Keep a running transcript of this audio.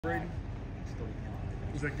Braden,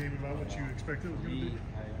 was that game about what you expected it was going to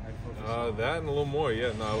be? That and a little more,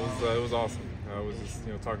 yeah. No, it was awesome. I was just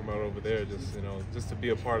talking about it over there, just to be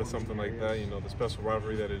a part of something like that. The special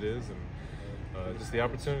rivalry that it is, and just the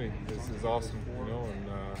opportunity is awesome. And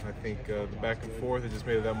I think the back and forth it just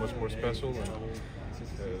made it that much more special. And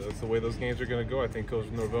that's the way those games are going to go. I think Coach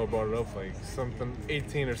Norvell brought it up, like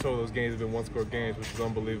 18 or so of those games have been one-score games, which is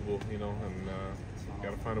unbelievable. And got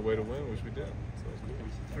to find a way to win, which we did. So it's cool.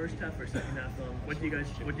 First half or second half, what do you guys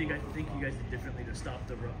think you guys did differently to stop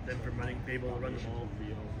them from being able to run the ball?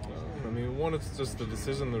 One, it's just the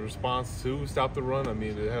decision, the response to stop the run.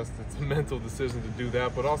 It's a mental decision to do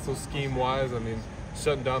that, but also scheme-wise,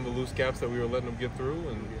 shutting down the loose gaps that we were letting them get through,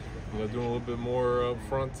 and doing a little bit more up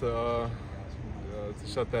front to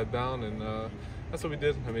shut that down, and that's what we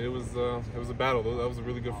did. It was a battle. That was a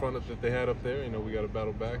really good front that they had up there. We got to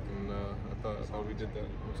battle back, and I thought we did that. It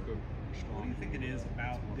was good. What do you think it is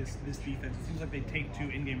about this defense? It seems like they take two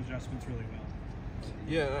in-game adjustments really well.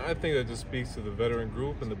 Yeah, I think that just speaks to the veteran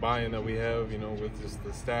group and the buy-in that we have, with just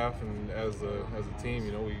the staff and as a team.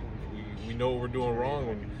 We know what we're doing wrong,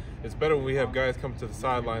 and it's better when we have guys come to the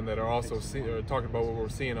sideline that are also talking about what we're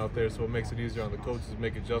seeing out there, so it makes it easier on the coaches to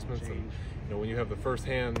make adjustments. And when you have the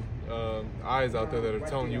first-hand eyes out there that are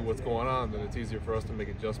telling you what's going on, then it's easier for us to make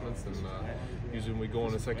adjustments. And usually when we go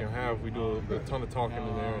in the second half, we do a ton of talking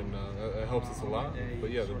in there, and it helps us a lot.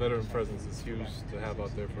 But yeah, the veteran presence is huge to have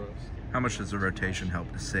out there for us. How much does the rotation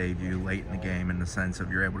help to save you late in the game, in the sense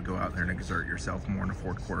of you're able to go out there and exert yourself more in the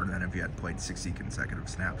fourth quarter than if you had played 60 consecutive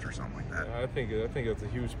snaps or something like that? I think that's a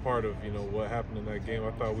huge part of what happened in that game.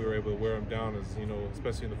 I thought we were able to wear them down,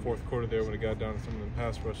 especially in the fourth quarter there when it got down to some of the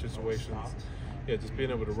pass rush situations. Yeah, just being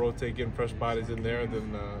able to rotate, getting fresh bodies in there, and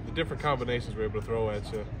then the different combinations we're able to throw at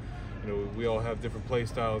you. We all have different play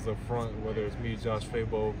styles up front, whether it's me, Josh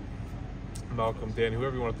Fabo, Malcolm, Danny,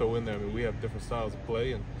 whoever you want to throw in there. We have different styles of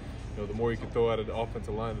play, and the more you can throw out of the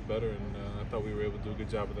offensive line, the better. And I thought we were able to do a good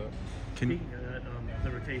job of that. Speaking of that, the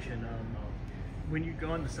rotation, when you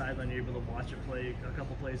go on the sideline, you're able to watch a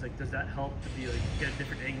couple plays. Does that help to get a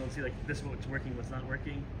different angle and see this is what's working, what's not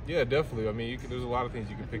working? Yeah, definitely. There's a lot of things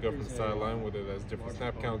you can pick up from the sideline, whether that's different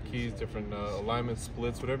snap count keys, different alignment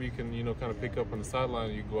splits, whatever you can kind of pick up on the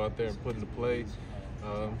sideline. You go out there and put into play.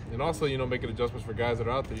 And also, making adjustments for guys that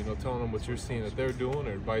are out there, telling them what you're seeing that they're doing,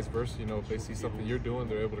 or vice versa. If they see something you're doing,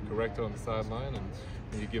 they're able to correct it on the sideline. And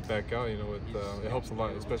when you get back out, it helps a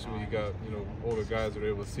lot, especially when you got, older guys that are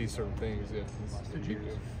able to see certain things. Yeah,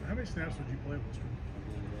 How many snaps did you play Western?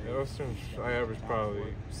 Yeah, Western, I average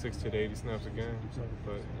probably 60 to 80 snaps a game.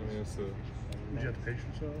 But, it's a... Did you have to pace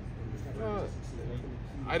yourself?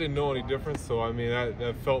 I didn't know any difference, so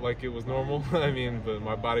that felt like it was normal. But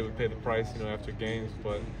my body would pay the price, after games.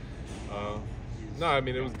 But no,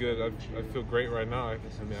 it was good. I feel great right now. I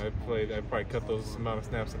probably cut those amount of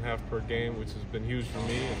snaps in half per game, which has been huge for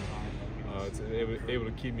me, and it's able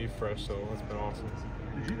to keep me fresh. So it's been awesome.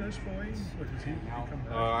 Did you know Spillane?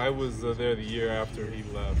 I was there the year after he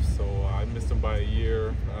left, so I missed him by a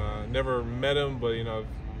year. Never met him, but I've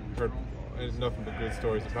heard nothing but good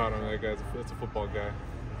stories about him. That guy's a football guy.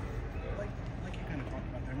 Like you kind of talked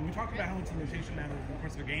about there. We talked about how much rotation matters over the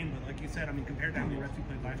course of a game, but like you said, compared to how many reps you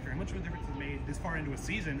played last year, how much of a difference is made this far into a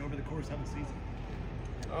season over the course of a season?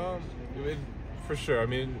 For sure.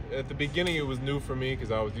 At the beginning it was new for me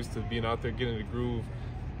because I was used to being out there getting the groove.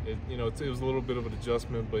 It was a little bit of an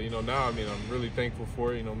adjustment, but now I'm really thankful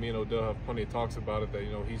for it. Me and Odell have plenty of talks about it that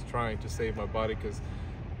he's trying to save my body because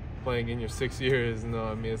playing in your 6th year is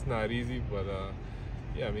it's not easy, but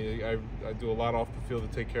yeah, I do a lot off the field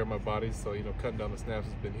to take care of my body, so cutting down the snaps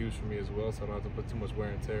has been huge for me as well, so I don't have to put too much wear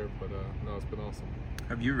and tear. But no, it's been awesome.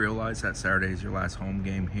 Have you realized that Saturday is your last home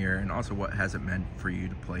game here, and also what has it meant for you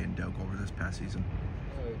to play in Doak over this past season?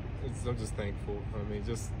 I'm just thankful.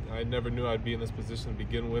 I never knew I'd be in this position to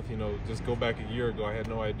begin with. Just go back a year ago, I had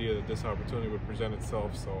no idea that this opportunity would present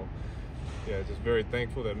itself. So yeah, just very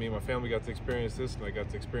thankful that me and my family got to experience this, and I got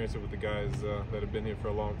to experience it with the guys that have been here for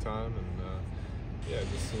a long time. And yeah,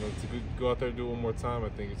 just to go out there and do it one more time, I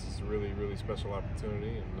think it's just a really, really special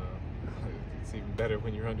opportunity. And it's even better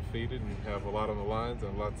when you're undefeated and have a lot on the lines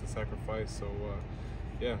and lots to sacrifice. So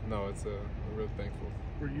yeah, no, I'm really thankful.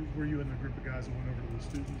 Were you in the group of guys that went over to the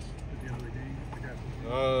students at the end of the game?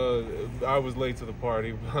 I was late to the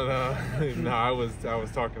party, but no, I was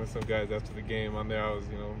talking to some guys after the game on there. I was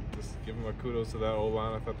just giving my kudos to that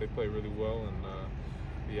O-line. I thought they played really well, and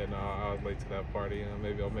yeah, no, I was late to that party.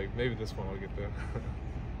 Maybe this one I'll get there.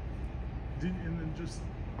 And then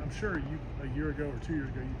I'm sure a year ago or 2 years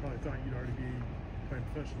ago, you probably thought you'd already be playing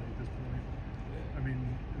professionally at this point.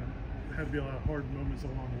 Yeah. had to be a lot of hard moments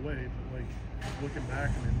along the way, but like looking back,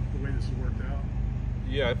 I mean, the way this has worked out.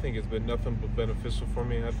 Yeah, I think it's been nothing but beneficial for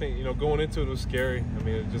me. I think, going into it was scary. I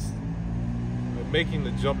mean, it just making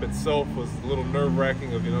the jump itself was a little nerve-wracking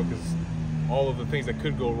because all of the things that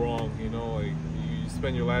could go wrong, like you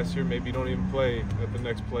spend your last year, maybe you don't even play at the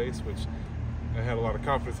next place, which I had a lot of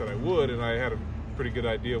confidence that I would, and I had a pretty good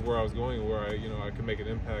idea of where I was going and where I could make an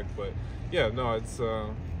impact. But yeah, no, it's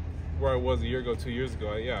where I was a year ago, 2 years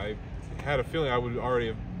ago. I had a feeling I would already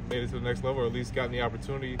have made it to the next level, or at least gotten the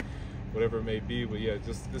opportunity, whatever it may be. But yeah,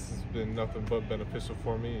 this has been nothing but beneficial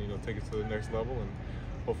for me. Take it to the next level and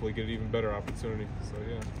hopefully get an even better opportunity. So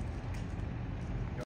yeah.